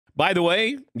By the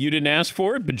way, you didn't ask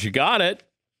for it, but you got it.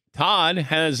 Todd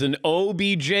has an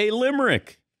OBJ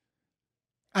limerick.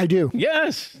 I do.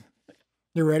 Yes.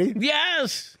 You ready?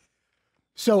 Yes.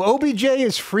 So OBJ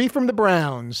is free from the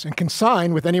Browns and can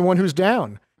sign with anyone who's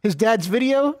down. His dad's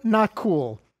video, not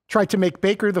cool. Tried to make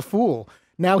Baker the fool.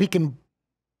 Now he can...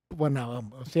 Well, no.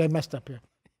 See, I messed up here.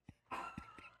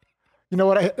 You know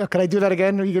what? Can I do that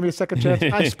again? Or you give me a second chance?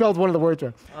 I spelled one of the words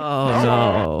wrong. Oh,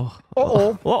 no.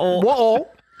 Uh-oh. Uh-oh. Uh-oh.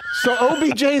 So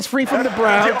OBJ is free from the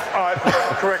Browns.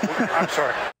 Correct. I'm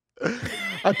sorry.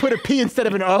 I put a P instead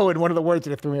of an O in one of the words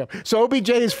and it threw me off. So OBJ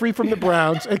is free from the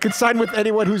Browns and can sign with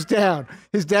anyone who's down.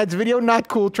 His dad's video, not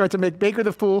cool, tried to make Baker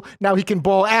the fool. Now he can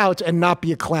ball out and not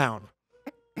be a clown.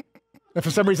 And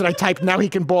for some reason I typed, now he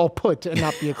can ball put and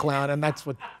not be a clown, and that's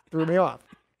what threw me off.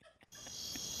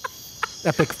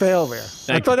 Epic fail there.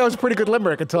 I thought that was a pretty good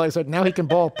limerick until I said, now he can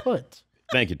ball put.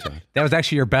 Thank you, Todd. That was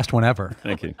actually your best one ever.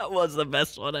 Thank you. That was the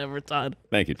best one ever, Todd.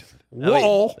 Thank you, Todd.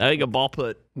 Whoa. Now you can ball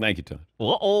put. Thank you, Todd.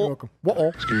 Whoa. You're welcome. Whoa.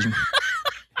 Excuse me.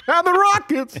 And the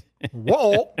Rockets.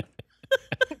 Whoa.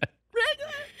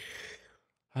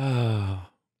 Now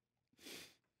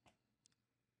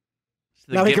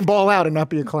he can ball out and not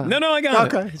be a clown. No, I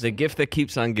got it. It's a gift that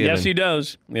keeps on giving. Yes, he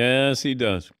does. Yes, he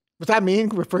does. Does that mean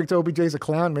referring to OBJ as a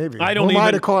clown? Maybe. I don't Who am I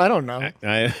even- to call? I don't know.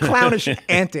 Clownish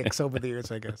antics over the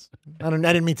years, I guess. I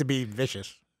didn't mean to be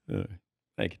vicious.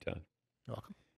 Thank you, Todd. You're welcome.